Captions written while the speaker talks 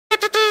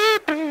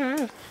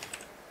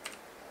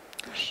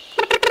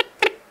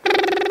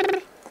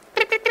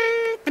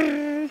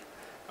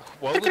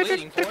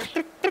waiting for?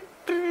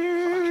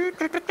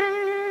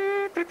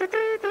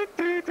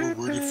 We're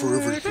waiting for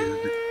everything.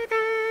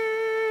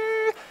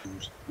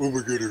 Oh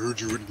my god, I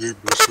heard you in game,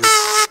 mister.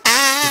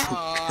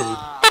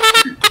 Oh.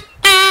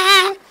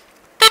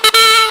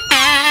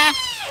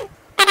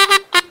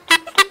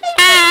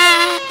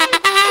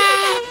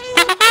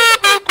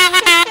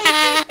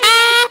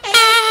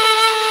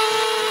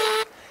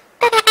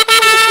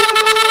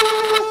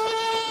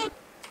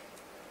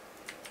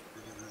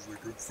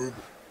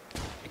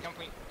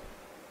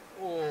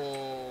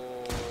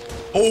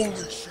 Holy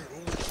shit,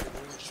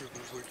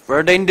 there's like... Where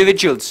are the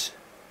individuals?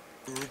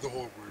 They're in the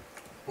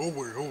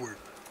hallway.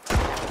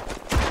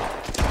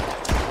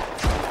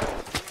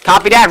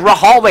 Copy that,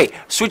 hallway.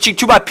 Switching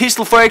to my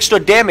pistol for extra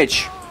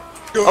damage.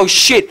 Oh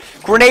shit,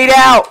 grenade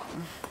out.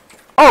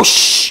 Oh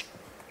shh.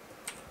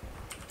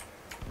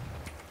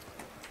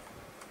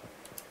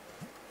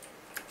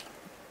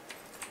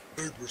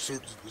 We're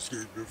sucked in this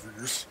game, never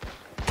use.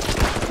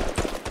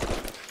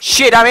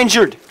 Shit, I'm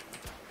injured.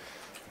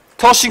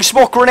 Tossing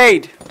smoke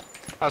grenade.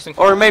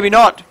 Or maybe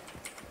not.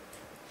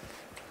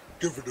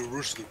 Give it a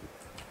rush them.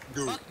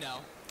 Go. Fuck no.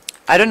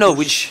 I don't know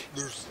which.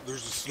 There's a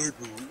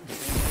sniper.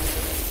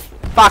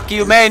 Fuck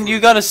you, man. You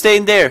gonna stay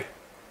in there.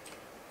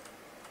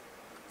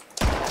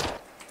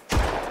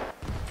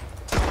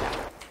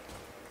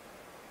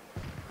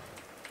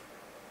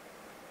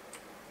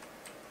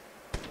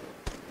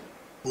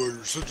 Boy,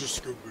 you're such a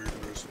scumbag,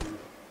 master.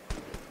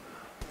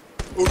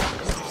 Oh, look at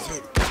his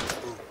head.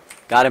 Oh.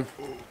 Got him.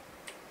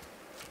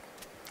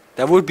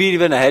 That would be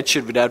even a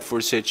headshot without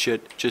force headshot.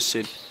 Just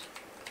saying.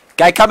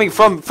 Guy coming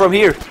from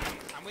here.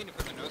 I'm waiting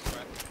for the nose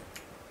threat.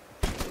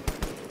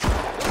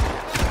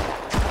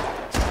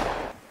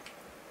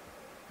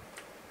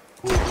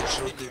 Boy, that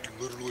shotgun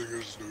literally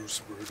has no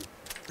spread.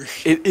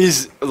 It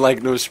is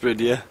like no spread,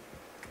 yeah.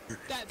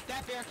 That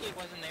barricade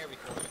wasn't there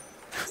before.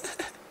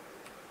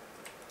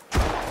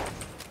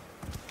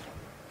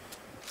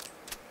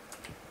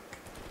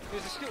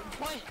 There's a scoop.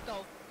 What the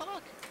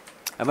fuck?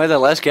 Am I the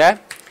last guy?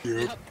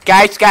 Yeah.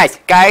 Guys,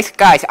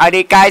 I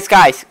need guys,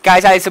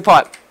 I need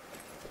support.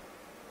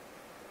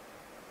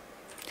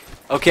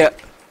 Okay.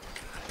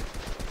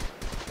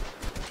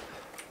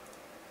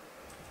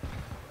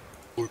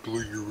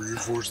 Luckily you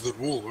reinforced that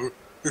wall, huh?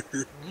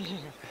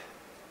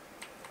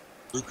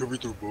 They're coming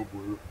through barbed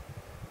wire.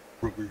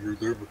 Probably hear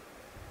them.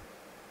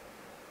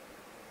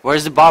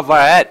 Where's the barbed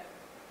wire at?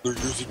 They're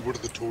using one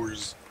of the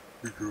toys.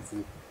 Be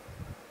careful.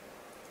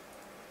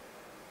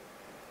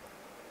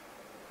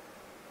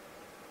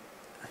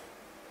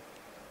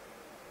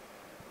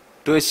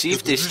 Do I see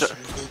if they start?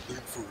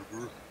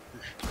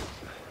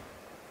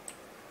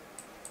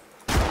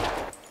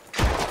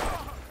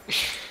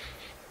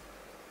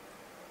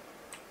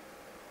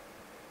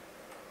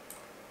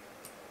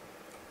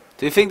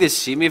 Do you think they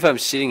see me if I'm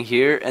sitting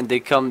here and they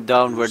come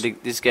down where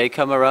this guy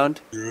come around?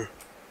 Yeah.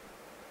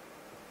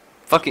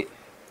 Fucking.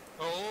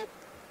 Oh,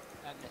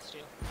 I missed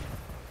you.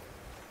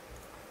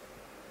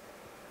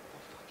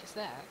 What the fuck is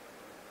that?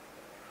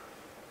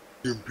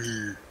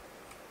 MP.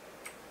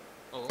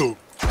 Oh.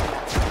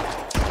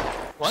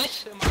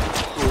 What? Oh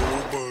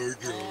my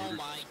god. Oh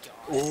my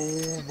god.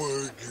 Oh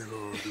my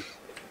god.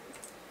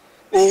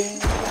 Oh.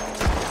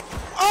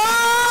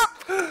 Oh!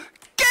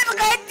 Get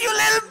wrecked, you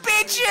little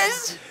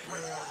bitches!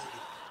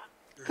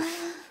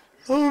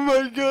 Oh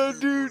my god,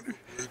 dude.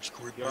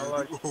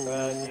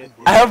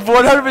 I have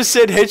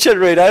 100% headshot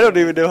rate. I don't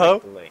even know how.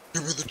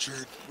 Give me the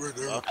chain right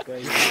now.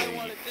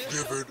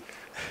 Give it.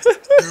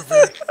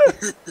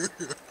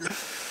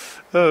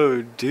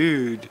 Oh,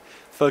 dude.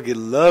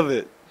 Fucking love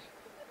it.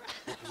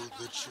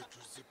 That shit